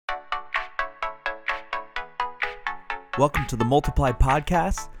Welcome to the Multiply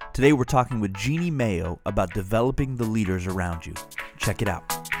Podcast. Today we're talking with Jeanne Mayo about developing the leaders around you. Check it out.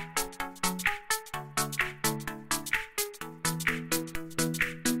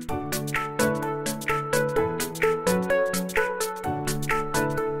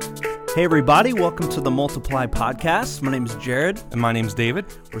 Hey everybody, welcome to the Multiply Podcast. My name is Jared. And my name's David.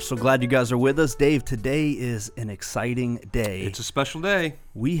 We're so glad you guys are with us. Dave, today is an exciting day. It's a special day.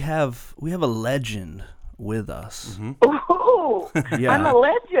 We have a legend with us. Mm-hmm. Oh, yeah. I'm a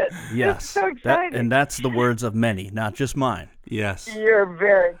legend. Yes. It's so exciting. And that's the words of many, not just mine. Yes. You're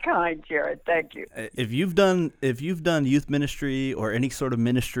very kind, Jared. Thank you. If you've done youth ministry or any sort of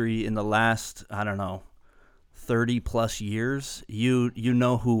ministry in the last, 30 plus years, you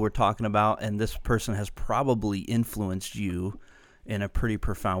know who we're talking about, and this person has probably influenced you in a pretty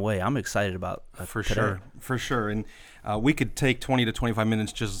profound way. I'm excited about for today. sure. And we could take 20 to 25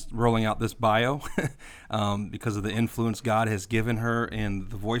 minutes just rolling out this bio because of the influence God has given her and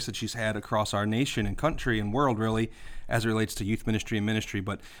the voice that she's had across our nation and country and world, really, as it relates to youth ministry and ministry.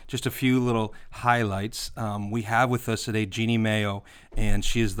 But just a few little highlights. We have with us today Jeanne Mayo, and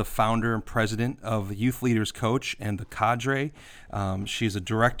she is the founder and president of the Youth Leaders Coach and the Cadre. She's a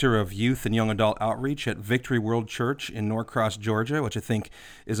director of youth and young adult outreach at Victory World Church in Norcross, Georgia, which I think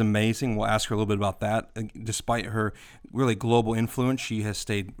is amazing. We'll ask her a little bit about that. Despite her really global influence, she has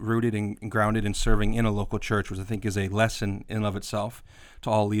stayed rooted and grounded in serving in a local church, which I think is a lesson in and of itself to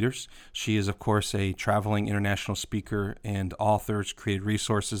all leaders. She is, of course, a traveling international speaker and author. She's created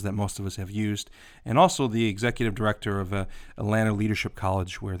resources that most of us have used, and also the executive director of Atlanta Leadership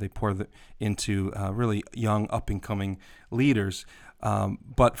College, where they pour into really young, up-and-coming leaders.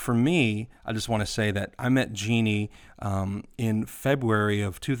 But for me, I just want to say that I met Jeanne in February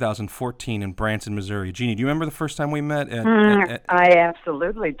of 2014 in Branson, Missouri. Jeanne, do you remember the first time we met? I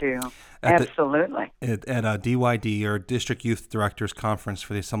absolutely do. Absolutely. At DYD, or District Youth Directors Conference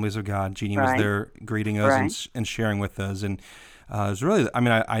for the Assemblies of God. Jeanne was there greeting us and sharing with us. And it was really,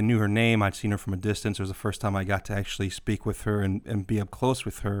 I knew her name. I'd seen her from a distance. It was the first time I got to actually speak with her and be up close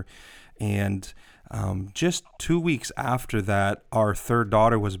with her. And just 2 weeks after that, our third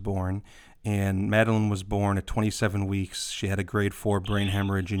daughter was born, and Madeline was born at 27 weeks. She had a grade 4 brain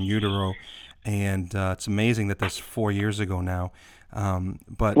hemorrhage in utero, and it's amazing that that's 4 years ago now.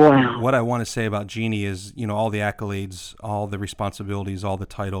 But what I want to say about Jeanne is, all the accolades, all the responsibilities, all the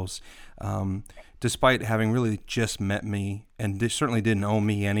titles, despite having really just met me and certainly didn't owe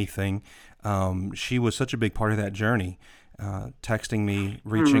me anything, she was such a big part of that journey. Texting me,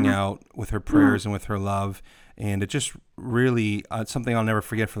 reaching out with her prayers and with her love. And it just really, it's something I'll never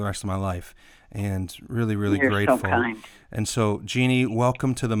forget for the rest of my life. And really, really You're grateful. So kind. And so, Jeanne,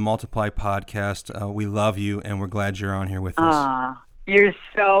 welcome to the Multiply Podcast. We love you, and we're glad you're on here with us. You're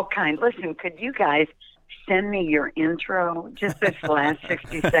so kind. Listen, could you guys send me your intro, just this last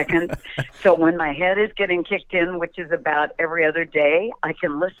 60 seconds, so when my head is getting kicked in, which is about every other day, I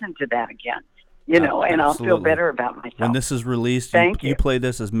can listen to that again. And I'll feel better about myself. When this is released, you play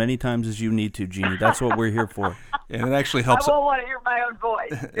this as many times as you need to, Jeanne. That's what we're here for. And it actually helps. I won't want to hear my own voice.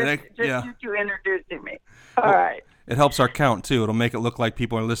 Just you two introducing me. All right. It helps our count, too. It'll make it look like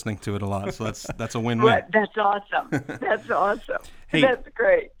people are listening to it a lot. So that's a win-win. Right. That's awesome. That's awesome. Hey, that's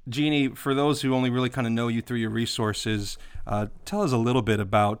great. Jeanne, for those who only really kind of know you through your resources, tell us a little bit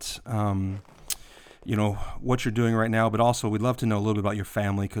about what you're doing right now, but also we'd love to know a little bit about your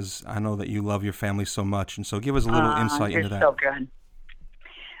family, because I know that you love your family so much. And so give us a little insight into that. You're so good.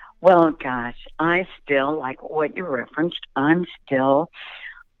 Well, gosh, I still, like what you referenced, I'm still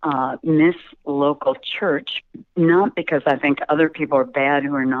Miss Local Church, not because I think other people are bad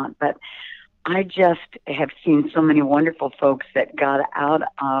who are not, but I just have seen so many wonderful folks that got out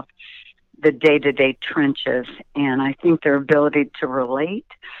of the day-to-day trenches, and I think their ability to relate,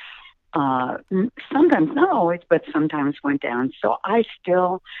 sometimes, not always, but sometimes went down. So I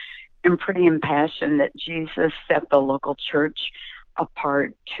still am pretty impassioned that Jesus set the local church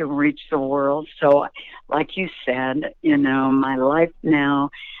apart to reach the world. So like you said, my life now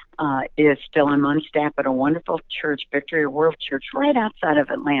is still, I'm on staff at a wonderful church, Victory World Church, right outside of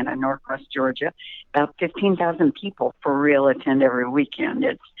Atlanta, Norcross, Georgia. About 15,000 people for real attend every weekend.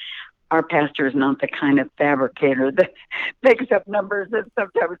 Our pastor is not the kind of fabricator that makes up numbers. And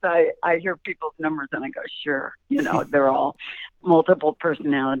sometimes I hear people's numbers and I go, sure, they're all multiple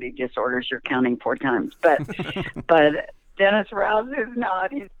personality disorders you're counting 4 times. But Dennis Rouse is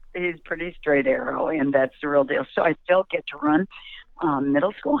not. He's pretty straight arrow, and that's the real deal. So I still get to run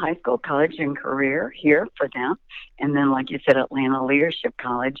middle school, high school, college, and career here for them. And then, like you said, Atlanta Leadership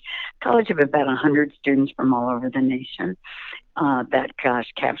college of about 100 students from all over the nation that, gosh,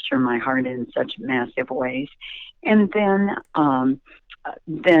 capture my heart in such massive ways. And then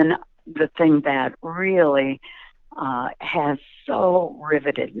the thing that really has so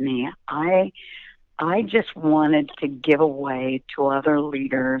riveted me, I just wanted to give away to other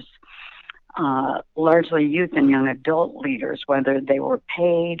leaders, largely youth and young adult leaders, whether they were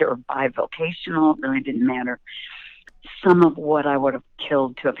paid or bivocational, it really didn't matter, some of what I would have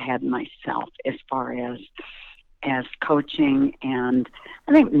killed to have had myself as far as coaching. And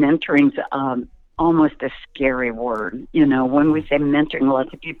I think mentoring's almost a scary word. You know, when we say mentoring,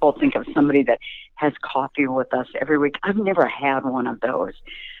 lots of people think of somebody that has coffee with us every week. I've never had one of those,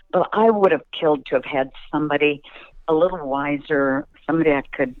 but I would have killed to have had somebody a little wiser, somebody I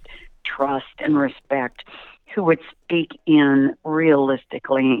could trust and respect, who would speak in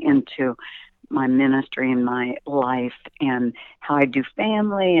realistically into my ministry and my life and how I do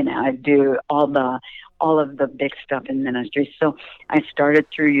family and how I do all of the big stuff in ministry. So I started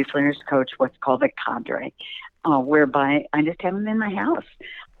through Youth Leaders Coach, what's called a cadre, whereby I just have them in my house,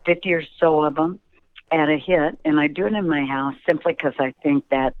 50 or so of them at a hit. And I do it in my house simply because I think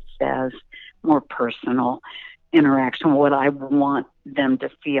that says more personal interaction, what I want them to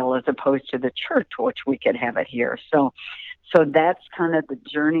feel, as opposed to the church, which we could have it here. So that's kind of the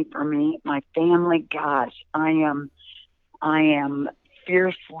journey for me. My family, gosh, I am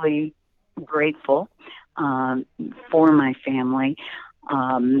fiercely grateful for my family.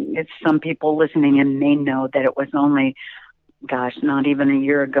 It's some people listening in may know that it was only, gosh, not even a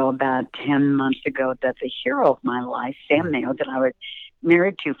year ago, about 10 months ago, that the hero of my life, Jeanne Mayo, that I was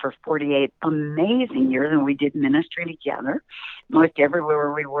married to for 48 amazing years, and we did ministry together. Most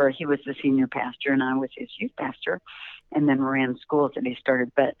everywhere we were, he was the senior pastor and I was his youth pastor, and then ran schools that he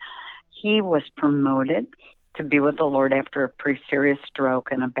started. But he was promoted to be with the Lord after a pretty serious stroke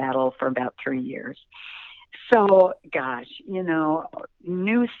and a battle for about 3 years. So, gosh, you know,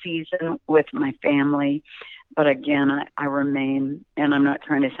 new season with my family. But again, I remain, and I'm not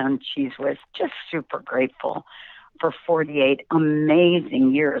trying to sound cheese whiz, just super grateful for 48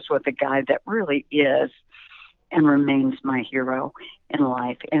 amazing years with a guy that really is and remains my hero in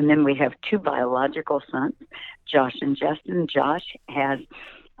life. And then we have 2 biological sons, Josh and Justin. Josh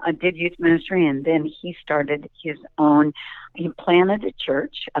did youth ministry, and then he started his own. He planted a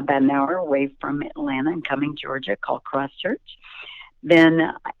church about an hour away from Atlanta in Cumming, Georgia, called Cross Church. Then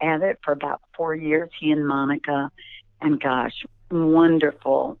at it for about 4 years, he and Monica, and gosh,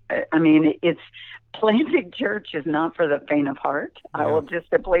 wonderful. I mean, it's planting church is not for the faint of heart. Yeah. I will just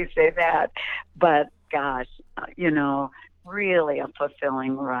simply say that. But gosh, you know, really a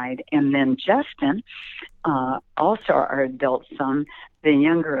fulfilling ride. And then Justin, also our adult son, the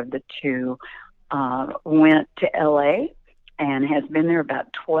younger of the 2, went to L.A. and has been there about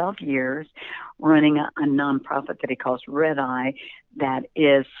 12 years, running a nonprofit that he calls Red Eye, that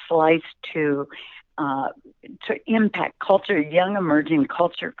is sliced to impact culture, young emerging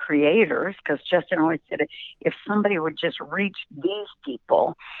culture creators, because Justin always said if somebody would just reach these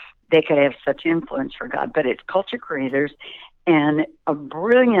people, they could have such influence for God. But it's culture creators, and a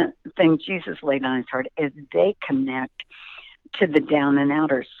brilliant thing Jesus laid on his heart is they connect to the down and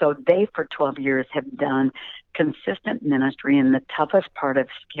outers. So they, for 12 years, have done consistent ministry in the toughest part of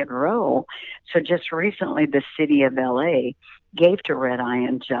Skid Row. So just recently, the city of LA gave to Red Eye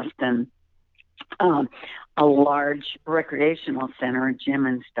and Justin a large recreational center, a gym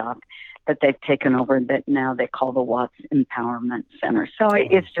and stuff, that they've taken over that now they call the Watts Empowerment Center. So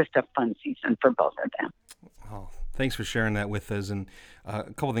it's just a fun season for both of them. Oh, thanks for sharing that with us. And a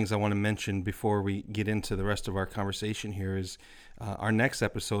couple of things I want to mention before we get into the rest of our conversation here is our next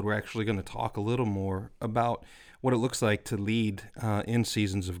episode, we're actually going to talk a little more about what it looks like to lead in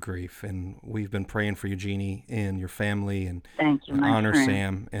seasons of grief. And we've been praying for you, Jeannie, and your family, and thank you, honor friend.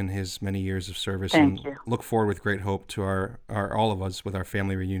 Sam and his many years of service. Thank and you. Look forward with great hope to our all of us with our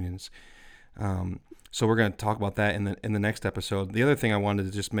family reunions. So we're going to talk about that in the next episode. The other thing I wanted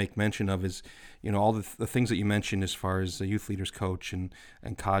to just make mention of is, you know, all the things that you mentioned as far as the Youth Leaders Coach and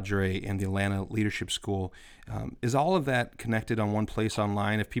Cadre and the Atlanta Leadership School. Is all of that connected on one place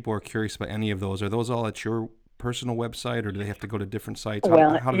online? If people are curious about any of those, are those all at your personal website, or do they have to go to different sites?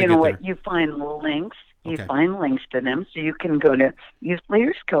 Well, how do they you know get what? there? You find links. You Okay. find links to them. So you can go to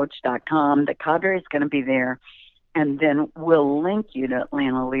youthleaderscoach.com. The cadre is going to be there. And then we'll link you to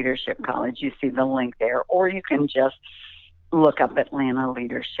Atlanta Leadership College. You see the link there. Or you can just look up Atlanta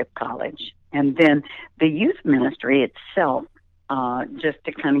Leadership College. And then the youth ministry itself, just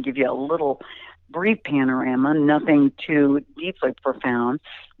to kind of give you a little brief panorama, nothing too deeply profound,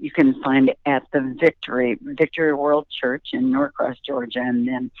 you can find at the Victory World Church in Norcross, Georgia,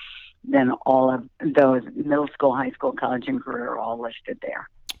 and then all of those middle school, high school, college, and career are all listed there.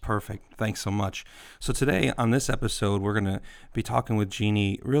 Perfect. Thanks so much. So today on this episode, we're going to be talking with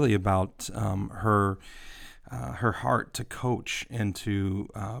Jeanne really about her heart to coach and to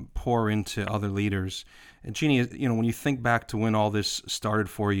pour into other leaders. And Jeanne, when you think back to when all this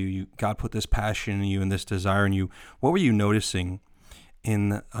started for you, God put this passion in you and this desire in you. What were you noticing in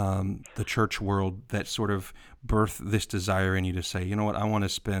the church world that sort of birthed this desire in you to say, you know what, I want to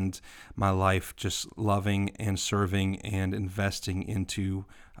spend my life just loving and serving and investing into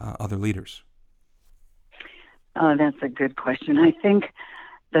other leaders? Oh, that's a good question. I think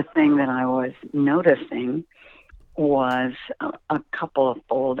the thing that I was noticing was a couple of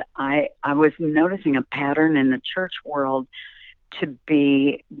fold. I was noticing a pattern in the church world to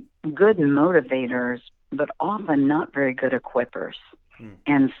be good motivators, but often not very good equippers.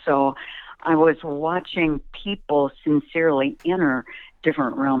 And so I was watching people sincerely enter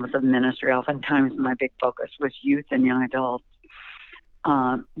different realms of ministry. Oftentimes my big focus was youth and young adults.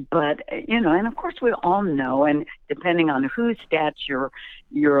 But, and of course we all know, and depending on whose stats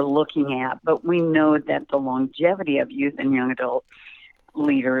you're looking at, but we know that the longevity of youth and young adult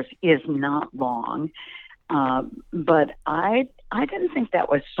leaders is not long. But I didn't think that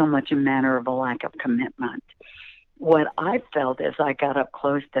was so much a matter of a lack of commitment. What I felt as I got up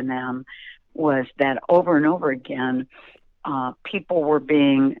close to them was that over and over again, people were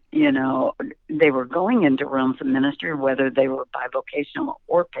being, they were going into realms of ministry, whether they were bivocational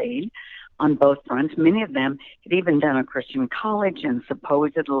or paid on both fronts. Many of them had even done a Christian college and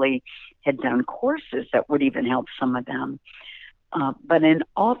supposedly had done courses that would even help some of them. But an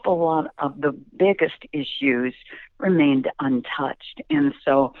awful lot of the biggest issues remained untouched. And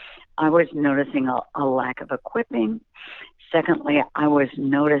so I was noticing a lack of equipping. Secondly, I was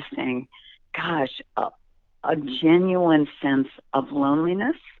noticing, a genuine sense of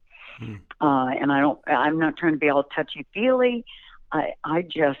loneliness. And I'm not trying to be all touchy-feely. I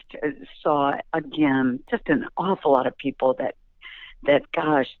just saw, again, just an awful lot of people that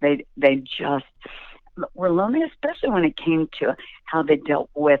they just were lonely, especially when it came to how they dealt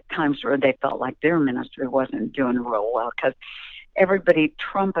with times where they felt like their ministry wasn't doing real well, because everybody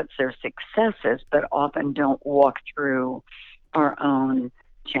trumpets their successes, but often don't walk through our own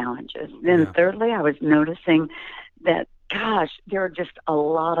challenges. Then thirdly, I was noticing that, there are just a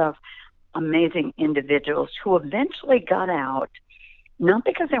lot of amazing individuals who eventually got out, not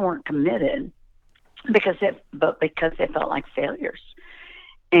because they weren't committed, but because they felt like failures.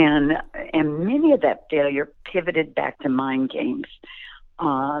 And many of that failure pivoted back to mind games.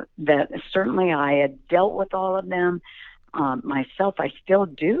 That certainly I had dealt with all of them myself. I still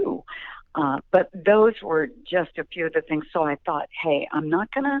do. But those were just a few of the things. So I thought, hey, I'm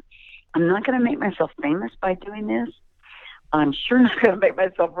not gonna make myself famous by doing this. I'm sure not gonna make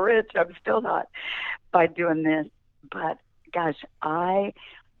myself rich. I'm still not by doing this. But I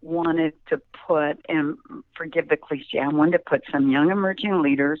wanted to put, and forgive the cliche, I wanted to put some young emerging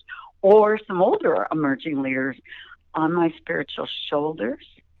leaders or some older emerging leaders on my spiritual shoulders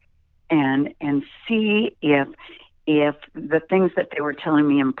and see if the things that they were telling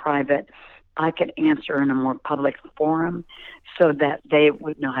me in private, I could answer in a more public forum so that they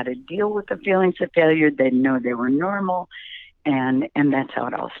would know how to deal with the feelings of failure. They'd know they were normal. And that's how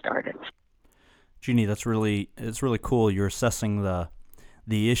it all started. Jeanne, it's really cool. You're assessing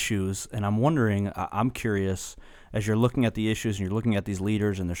the issues, and I'm wondering, I'm curious, as you're looking at the issues and you're looking at these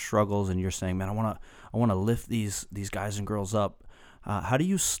leaders and their struggles, and you're saying, man, I want to lift these guys and girls up. How do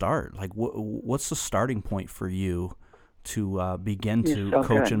you start? Like, what's the starting point for you to begin to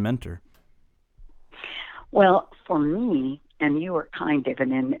coach and mentor? Well, for me, and you were kind, David,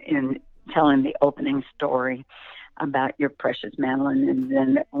 in telling the opening story about your precious Madeline, and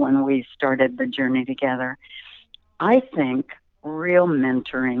then when we started the journey together, I think real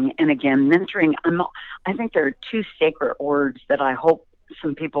mentoring, and again, mentoring, I think there are two sacred words that I hope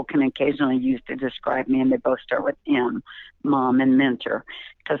some people can occasionally use to describe me, and they both start with M, mom, and mentor,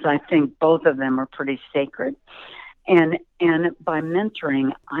 because I think both of them are pretty sacred. And by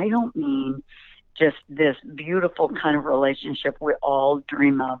mentoring, I don't mean just this beautiful kind of relationship we all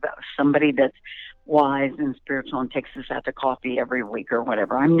dream of somebody that's wise and spiritual and takes us out to coffee every week or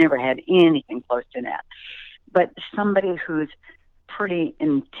whatever. I've never had anything close to that. But somebody who's pretty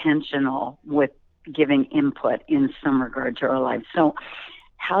intentional with giving input in some regard to our lives. So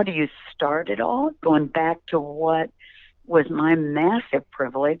how do you start it all? Going back to what was my massive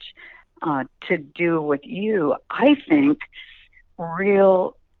privilege to do with you, I think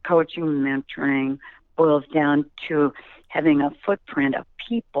real coaching, mentoring boils down to having a footprint of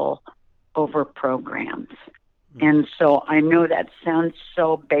people over programs. And so I know that sounds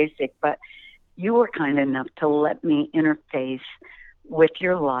so basic, but you were kind enough to let me interface with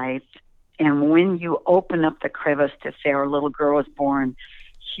your life. And when you open up the crevice to say our little girl was born,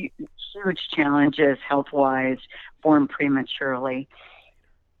 huge challenges health-wise, born prematurely,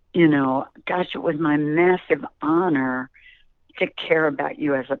 gosh, it was my massive honor to care about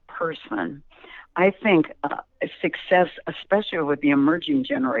you as a person. I think success, especially with the emerging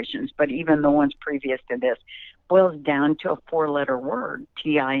generations, but even the ones previous to this, boils down to a 4-letter word,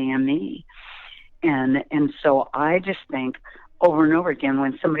 TIME. And so I just think over and over again,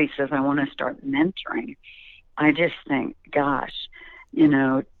 when somebody says, I want to start mentoring, I just think, gosh,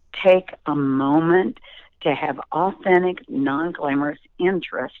 take a moment to have authentic, non-glamorous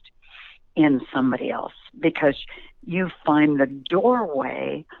interest in somebody else, because you find the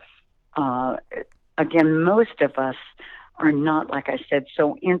doorway. Again, most of us are not, like I said,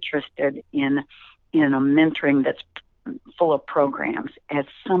 so interested in a mentoring that's full of programs as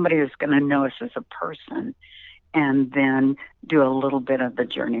somebody who's going to know us as a person and then do a little bit of the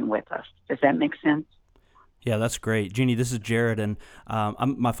journey with us. Does that make sense? Yeah, that's great. Jeannie, this is Jared, and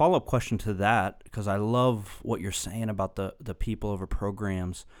my follow-up question to that, because I love what you're saying about the people over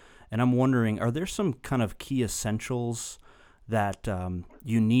programs, and I'm wondering, are there some kind of key essentials that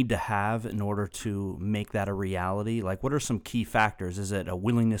you need to have in order to make that a reality? Like, what are some key factors? Is it a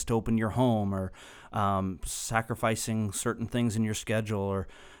willingness to open your home, or sacrificing certain things in your schedule, or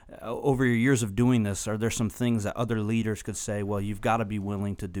over your years of doing this, are there some things that other leaders could say, well, you've got to be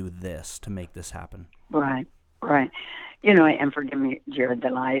willing to do this to make this happen? Right. And forgive me, Jared,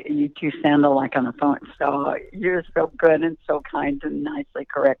 that you two sound alike on the phone. So you're so good and so kind to nicely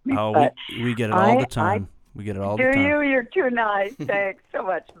correct me. Oh, but we get it all the time. We get it all the time. Do you? You're too nice. Thanks so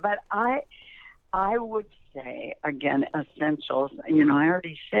much. But I would say, again, essentials. I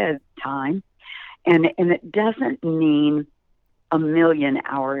already said time, and it doesn't mean a million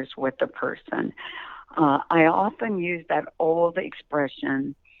hours with the person. I often use that old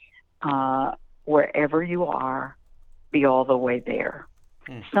expression, wherever you are, be all the way there.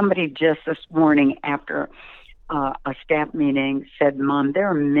 Somebody just this morning after a staff meeting said, Mom, there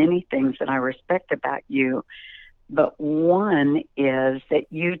are many things that I respect about you, but one is that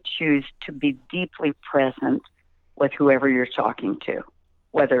you choose to be deeply present with whoever you're talking to,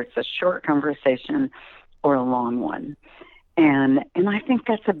 whether it's a short conversation or a long one. And I think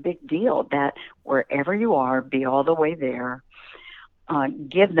that's a big deal, that wherever you are, be all the way there.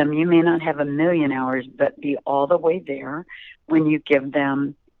 Give them, you may not have a million hours, but be all the way there when you give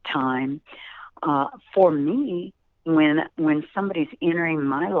them time. For me, when somebody's entering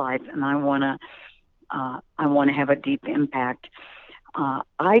my life and I want to have a deep impact,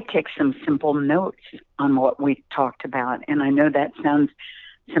 I take some simple notes on what we talked about. And I know that sounds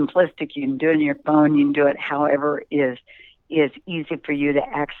simplistic. You can do it on your phone. You can do it however is easy for you to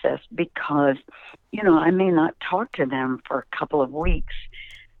access, because, I may not talk to them for a couple of weeks,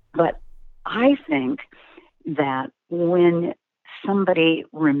 but I think that when somebody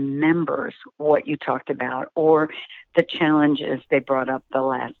remembers what you talked about or the challenges they brought up the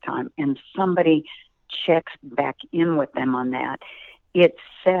last time, and somebody checks back in with them on that, it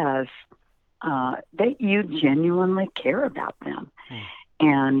says that you genuinely care about them.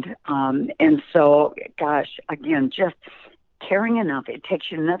 And so, gosh, again, just caring enough. It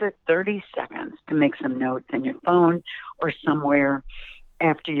takes you another 30 seconds to make some notes in your phone or somewhere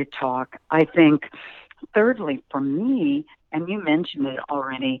after you talk. I think, thirdly, for me, and you mentioned it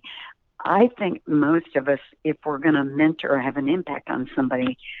already, I think most of us, if we're going to mentor or have an impact on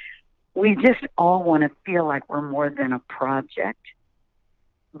somebody, we just all want to feel like we're more than a project,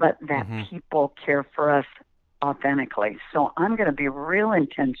 but that people care for us authentically. So I'm going to be real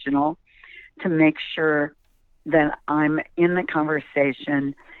intentional to make sure that I'm in the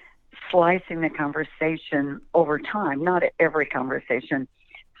conversation, slicing the conversation over time, not every conversation.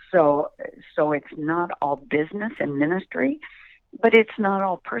 So it's not all business and ministry, but it's not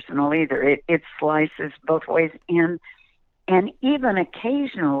all personal either. It slices both ways in, and even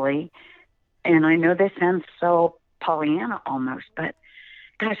occasionally, and I know this sounds so Pollyanna almost, but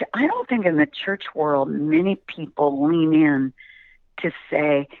gosh, I don't think in the church world many people lean in to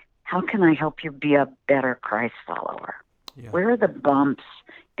say, how can I help you be a better Christ follower? Yeah. Where are the bumps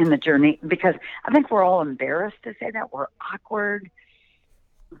in the journey? Because I think we're all embarrassed to say that. We're awkward.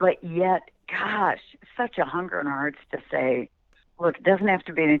 But yet, gosh, such a hunger in our hearts to say, look, it doesn't have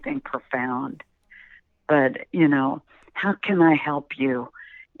to be anything profound. But, how can I help you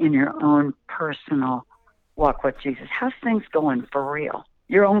in your own personal walk with Jesus? How's things going for real?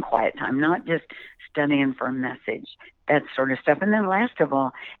 your own quiet time, not just studying for a message, that sort of stuff. And then last of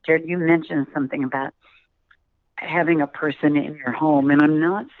all, Jared, you mentioned something about having a person in your home, and I'm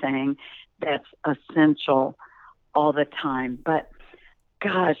not saying that's essential all the time, but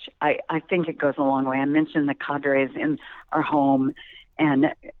gosh, I think it goes a long way. I mentioned the cadres in our home,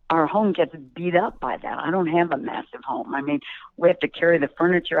 and our home gets beat up by that. I don't have a massive home. I mean, we have to carry the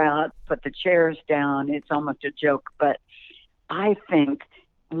furniture out, put the chairs down. It's almost a joke. But I think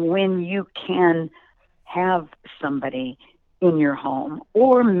when you can have somebody in your home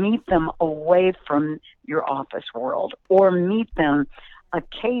or meet them away from your office world or meet them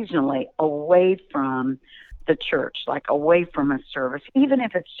occasionally away from the church, like away from a service, even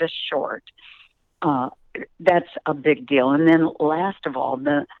if it's just short, that's a big deal. And then last of all,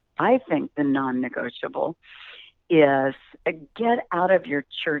 I think the non-negotiable is get out of your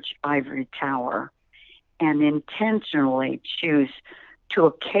church ivory tower and intentionally choose to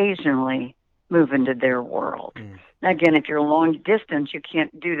occasionally move into their world. Again, if you're long distance, you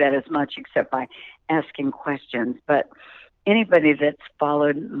can't do that as much except by asking questions. But anybody that's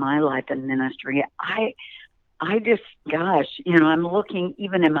followed my life in ministry, I just, gosh, I'm looking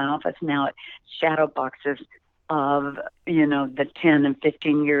even in my office now at shadow boxes of, the 10 and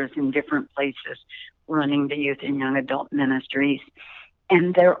 15 years in different places running the youth and young adult ministries.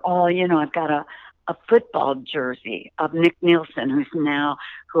 And they're all, I've got a football jersey of Nick Nielsen,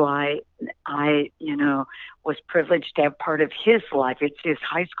 who I was privileged to have part of his life. It's his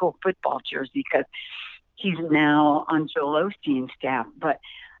high school football jersey because he's now on Joel Osteen's staff. But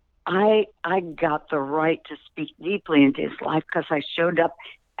I got the right to speak deeply into his life because I showed up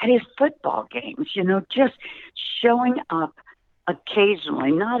at his football games, just showing up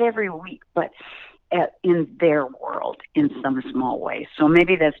occasionally, not every week, but in their world in some small way. So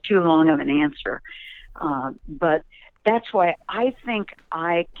maybe that's too long of an answer. But that's why I think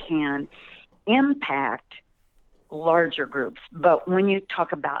I can impact larger groups. But when you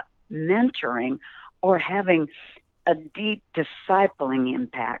talk about mentoring or having a deep discipling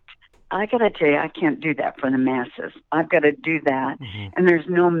impact, I got to tell you, I can't do that for the masses. I've got to do that, and there's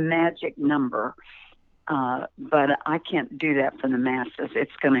no magic number, but I can't do that for the masses.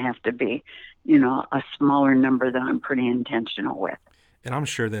 It's going to have to be, a smaller number that I'm pretty intentional with. And I'm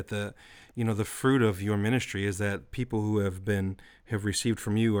sure that the fruit of your ministry is that people who have received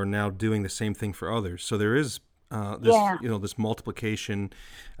from you are now doing the same thing for others. So there is this multiplication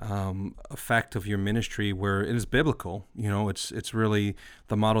effect of your ministry where it is biblical. It's really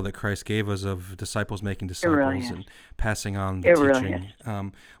the model that Christ gave us of disciples making disciples and passing on the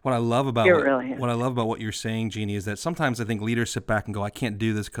teaching. What I love about what you're saying, Jeannie, is that sometimes I think leaders sit back and go, I can't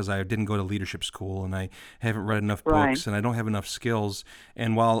do this because I didn't go to leadership school and I haven't read enough books and I don't have enough skills.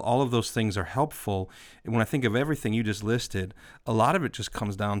 And while all of those things are helpful, when I think of everything you just listed, a lot of it just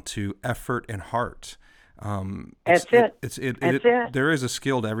comes down to effort and heart. That's it. There is a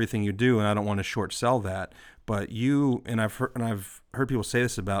skill to everything you do, and I don't want to short sell that. But you, and I've heard people say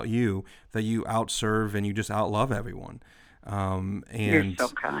this about you, that you outserve and you just outlove everyone. And you're so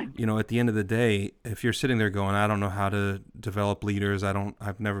kind. At the end of the day, if you're sitting there going, I don't know how to develop leaders,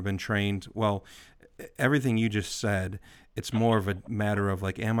 I've never been trained. Well, everything you just said, it's more of a matter of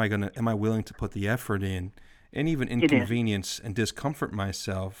like, am I willing to put the effort in? And even inconvenience and discomfort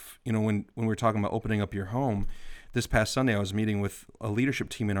myself. When we're talking about opening up your home, this past Sunday I was meeting with a leadership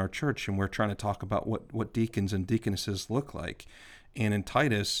team in our church, and we're trying to talk about what deacons and deaconesses look like. And in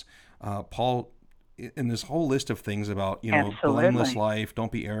Titus, Paul, in this whole list of things about blameless life,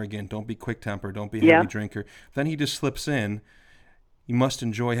 don't be arrogant, don't be quick-tempered, don't be a heavy drinker. Then he just slips in, you must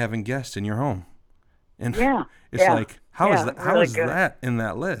enjoy having guests in your home. And it's like, how is that? How is that in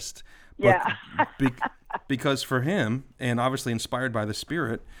that list? But because for him, and obviously inspired by the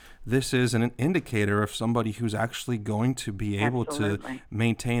Spirit, this is an indicator of somebody who's actually going to be able to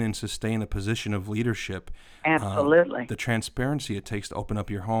maintain and sustain a position of leadership. Absolutely. The transparency it takes to open up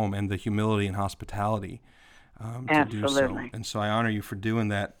your home and the humility and hospitality to do so. And so I honor you for doing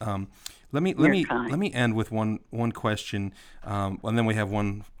that. Let me end with one question, and then we have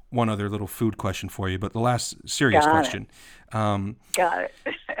one other little food question for you, but the last serious question. Got it.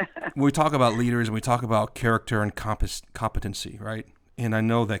 We talk about leaders and we talk about character and competency, right? And I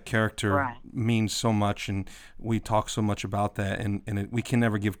know that character means so much, and we talk so much about that, and we can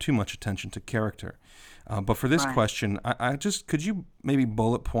never give too much attention to character. But for this question, I just, could you maybe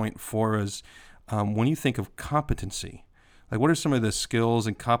bullet point for us when you think of competency? Like, what are some of the skills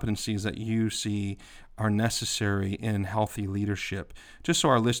and competencies that you see are necessary in healthy leadership? Just so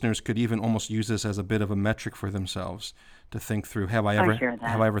our listeners could even almost use this as a bit of a metric for themselves to think through. Have I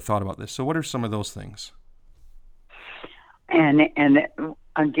ever thought about this? So what are some of those things? And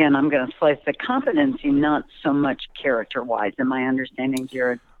again, I'm going to slice the competency, not so much character-wise. Am I understanding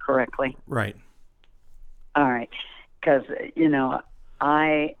Jared correctly? Right. All right, because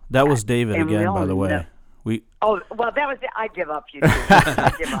I That was David and we again, all by the way. know. We Oh well, that was it. I give up. You two.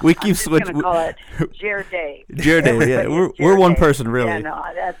 I give up. we I'm keep just switching. going to call it Jared Dave. Jared David, yeah, Everybody is we're Jared one Dave. person, really. Yeah,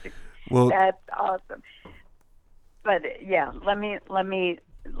 no, Well, that's awesome. But yeah, let me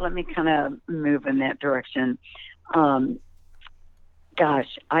kind of move in that direction. Gosh,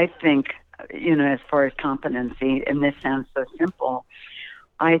 I think as far as competency, and this sounds so simple,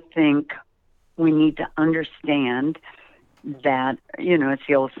 I think we need to understand that it's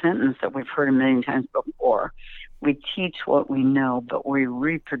the old sentence that we've heard a million times before. We teach what we know, but we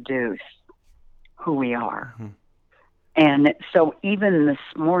reproduce who we are. Mm-hmm. And so even this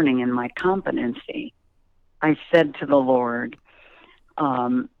morning in my competency, I said to the Lord,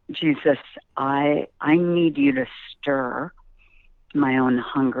 Jesus, I need you to stir my own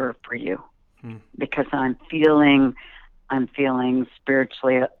hunger for you, because I'm feeling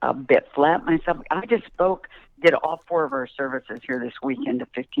spiritually a bit flat myself. I just did all 4 of our services here this weekend to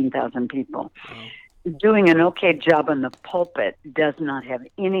 15,000 people. Wow. Doing an okay job in the pulpit does not have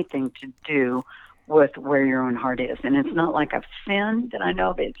anything to do with where your own heart is. And it's not like I've sinned that I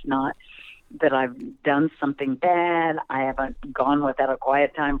know of. It's not that I've done something bad. I haven't gone without a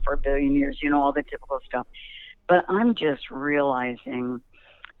quiet time for a billion years, all the typical stuff. But I'm just realizing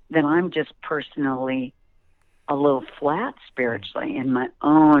that I'm just personally a little flat spiritually in my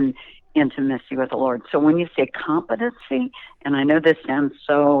own intimacy with the Lord. So when you say competency, and I know this sounds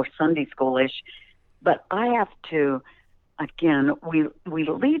so Sunday schoolish, but I have to, again, we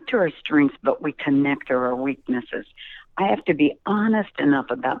lead to our strengths, but we connect to our weaknesses. I have to be honest enough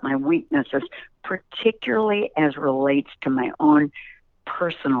about my weaknesses, particularly as relates to my own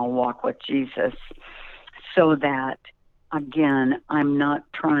personal walk with Jesus, so that, again, I'm not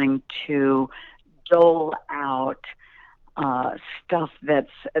trying to dole out stuff that's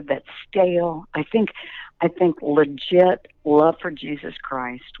stale. I think legit love for Jesus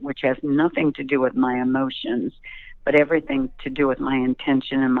Christ, which has nothing to do with my emotions, but everything to do with my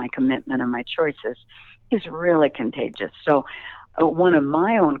intention and my commitment and my choices, is really contagious. So one of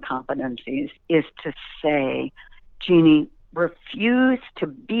my own competencies is to say, Jeannie, refuse to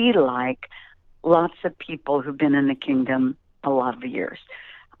be like lots of people who've been in the kingdom a lot of years.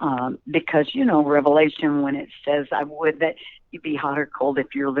 Because, Revelation, when it says, I would that you be hot or cold,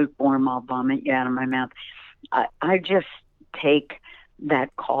 if you're lukewarm, I'll vomit you out of my mouth. I just take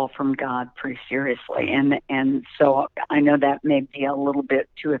that call from God pretty seriously. And so I know that may be a little bit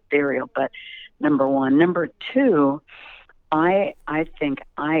too ethereal, but number one. Number two, I think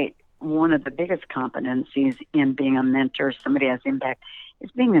one of the biggest competencies in being a mentor, somebody has impact,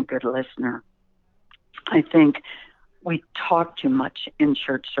 is being a good listener. I think we talk too much in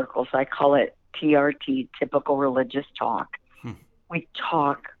church circles. I call it TRT, typical religious talk. We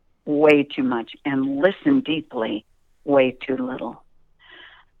talk way too much and listen deeply way too little.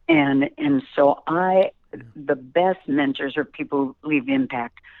 And so the best mentors or people who leave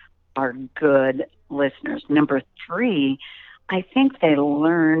impact are good listeners. Number three, I think they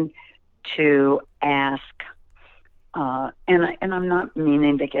learn to ask, and I'm not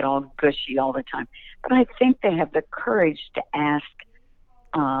meaning to get all gushy all the time, but I think they have the courage to ask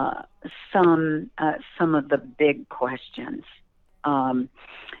some of the big questions.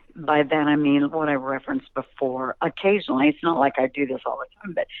 By that I mean what I referenced before. Occasionally, it's not like I do this all the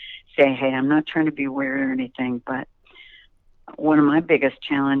time, but say, hey, I'm not trying to be weird or anything, but one of my biggest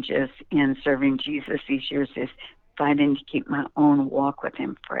challenges in serving Jesus these years is fighting to keep my own walk with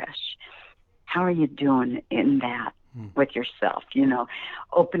him fresh. How are you doing in that with yourself?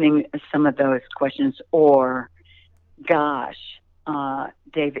 Opening some of those questions, or, gosh,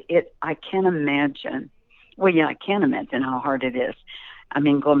 David, I can't imagine. Well, yeah, I can't imagine how hard it is. I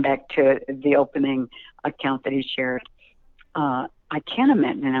mean, going back to the opening account that he shared, I can't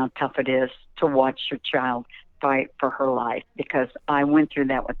imagine how tough it is to watch your child fight for her life, because I went through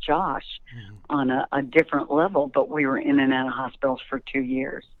that with Josh on a different level, but we were in and out of hospitals for 2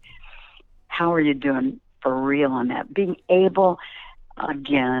 years. How are you doing for real on that? Being able,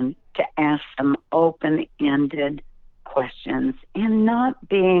 again, to ask some open-ended questions and not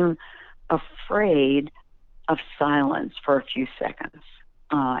being afraid of silence for a few seconds,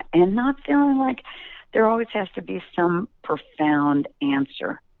 and not feeling like there always has to be some profound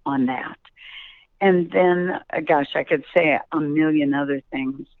answer on that. And then, gosh, I could say a million other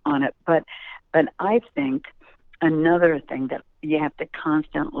things on it, but I think another thing that you have to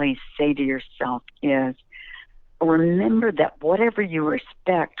constantly say to yourself is, remember that whatever you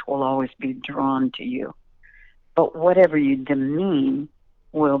respect will always be drawn to you, but whatever you demean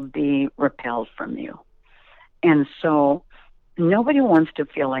will be repelled from you. And so nobody wants to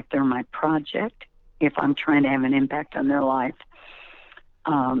feel like they're my project if I'm trying to have an impact on their life.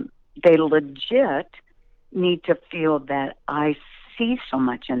 They legit need to feel that I see so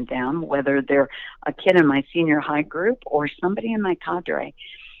much in them, whether they're a kid in my senior high group or somebody in my cadre,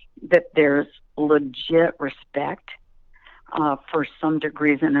 that there's legit respect for some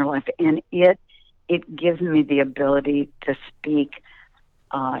degrees in their life. And it gives me the ability to speak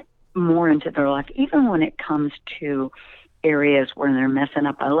more into their life, even when it comes to areas where they're messing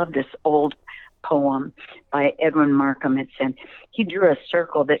up. I love this old poem by Edwin Markham. It said, he drew a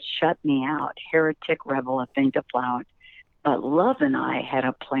circle that shut me out, heretic, rebel, a thing to flout. But love and I had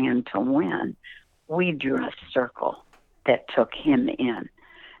a plan to win. We drew a circle that took him in.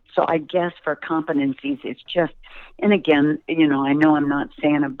 So I guess for competencies, it's just, and again, I know I'm not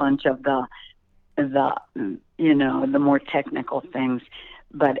saying a bunch of the more technical things,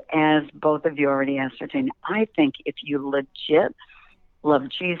 but as both of you already ascertained, I think if you legit love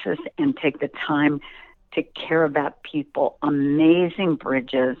Jesus and take the time to care about people, amazing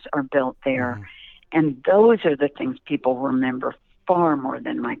bridges are built there. Mm-hmm. And those are the things people remember far more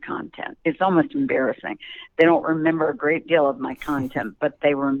than my content. It's almost embarrassing. They don't remember a great deal of my content, but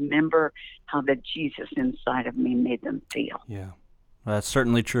they remember how the Jesus inside of me made them feel. Yeah, well, that's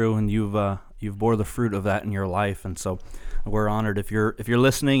certainly true, and you've bore the fruit of that in your life, and so we're honored. If you're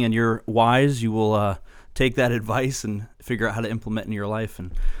listening and you're wise, you will take that advice and figure out how to implement in your life.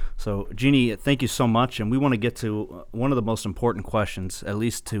 And so, Jeanne, thank you so much. And we want to get to one of the most important questions, at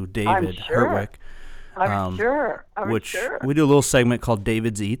least to David Hertwick. I'm sure. We do a little segment called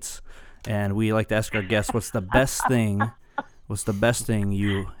David's Eats, and we like to ask our guests, what's the best thing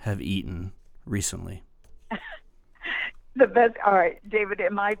you have eaten recently? The best. All right, David,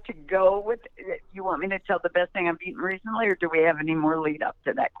 am I to go with, you want me to tell the best thing I've eaten recently, or do we have any more lead up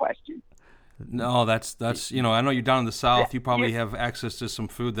to that question? No, that's I know you're down in the South. You probably have access to some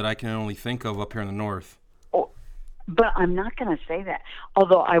food that I can only think of up here in the North. Oh, but I'm not going to say that.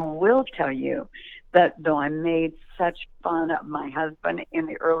 Although I will tell you that though I made such fun of my husband in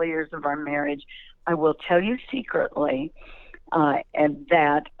the early years of our marriage, I will tell you secretly and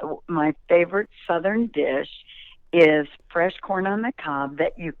that my favorite Southern dish is fresh corn on the cob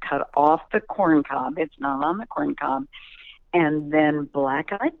that you cut off the corn cob. It's not on the corn cob. And then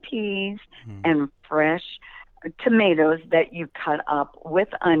black-eyed peas and fresh tomatoes that you cut up with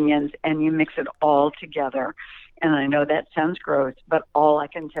onions, and you mix it all together. And I know that sounds gross, but all I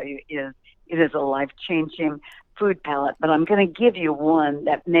can tell you is it is a life-changing food palette. But I'm going to give you one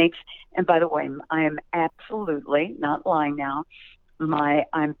that makes, and by the way, I am absolutely not lying now.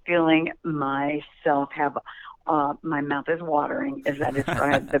 I'm feeling myself have, my mouth is watering as I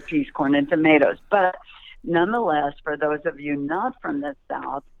describe the peas, corn, and tomatoes. But nonetheless, for those of you not from the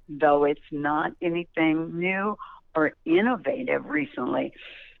South, though it's not anything new or innovative recently,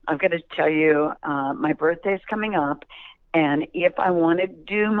 I've got to tell you, my birthday is coming up, and if I want to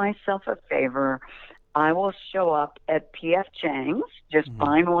do myself a favor, I will show up at P.F. Chang's, just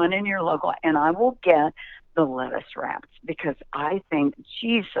find one in your local, and I will get the lettuce wraps, because I think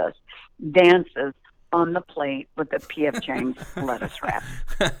Jesus dances on the plate with the P.F. Chang's lettuce wraps.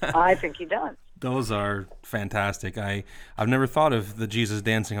 I think he does. Those are fantastic. I've never thought of the Jesus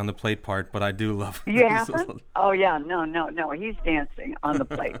dancing on the plate part, but I do love it. You haven't? Oh yeah, no. He's dancing on the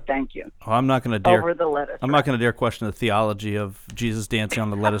plate. Thank you. Well, I'm not going to dare over the lettuce. I'm not going to dare question the theology of Jesus dancing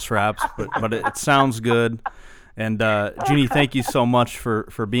on the lettuce wraps, but it sounds good. And Jeanne, thank you so much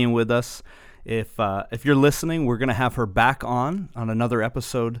for being with us. If you're listening, we're going to have her back on another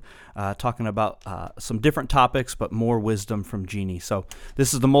episode talking about some different topics, but more wisdom from Jeanne. So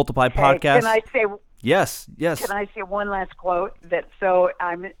this is the Multiply Podcast. Can I say? Yes. Can I say one last quote? So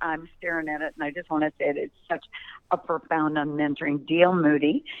I'm staring at it, and I just want to say that it's such a profound on mentoring. D.L.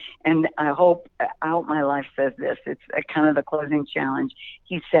 Moody, and I hope my life says this. It's kind of the closing challenge.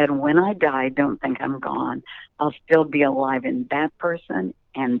 He said, "When I die, don't think I'm gone. I'll still be alive in that person,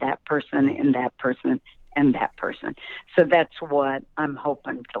 and that person, and that person, and that person." So that's what I'm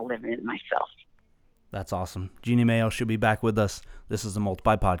hoping to live in myself. That's awesome. Jeanne Mayo, she'll be back with us. This is the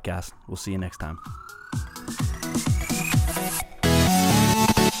Multiply Podcast. We'll see you next time.